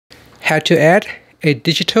how to add a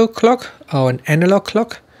digital clock or an analog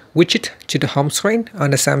clock widget to the home screen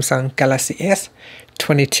on the Samsung Galaxy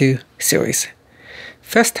S22 series.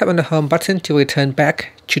 First, tap on the home button to return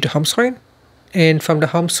back to the home screen, and from the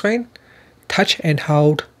home screen, touch and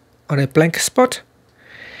hold on a blank spot.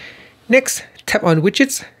 Next, tap on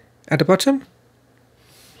widgets at the bottom.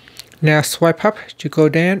 Now swipe up to go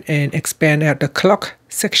down and expand out the clock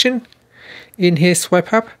section. In here,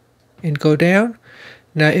 swipe up and go down.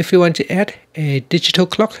 Now if you want to add a digital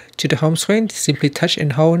clock to the home screen, simply touch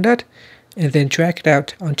and hold on that and then drag it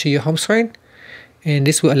out onto your home screen, and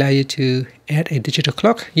this will allow you to add a digital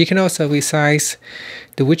clock. You can also resize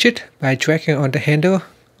the widget by dragging on the handle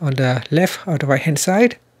on the left or the right hand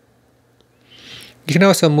side. You can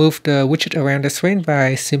also move the widget around the screen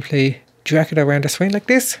by simply drag it around the screen like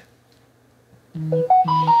this.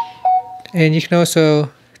 And you can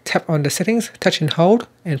also tap on the settings, touch and hold,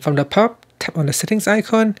 and from the pop, tap on the settings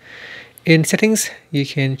icon. In settings, you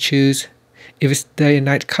can choose if it's day and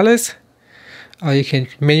night colors, or you can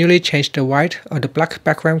manually change the white or the black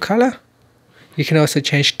background color. You can also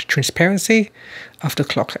change the transparency of the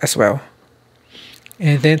clock as well.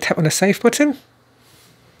 And then tap on the save button.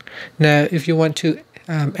 Now, if you want to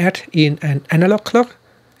add in an analog clock,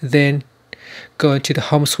 then go into the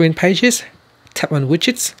home screen pages, tap on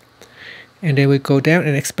widgets, and then we go down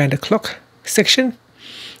and expand the clock section.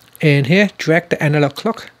 And here, drag the analog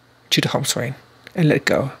clock to the home screen and let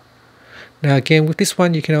go. Now again, with this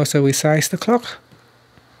one, you can also resize the clock.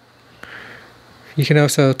 You can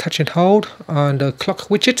also touch and hold on the clock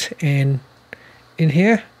widget, and in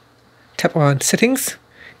here, tap on settings.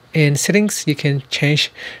 In settings, you can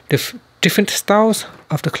change the different styles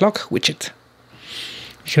of the clock widget.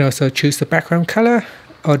 You can also choose the background color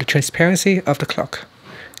or the transparency of the clock,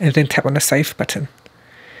 and then tap on the save button.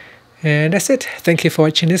 And that's it. Thank you for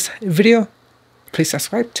watching this video. Please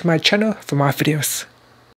subscribe to my channel for more videos.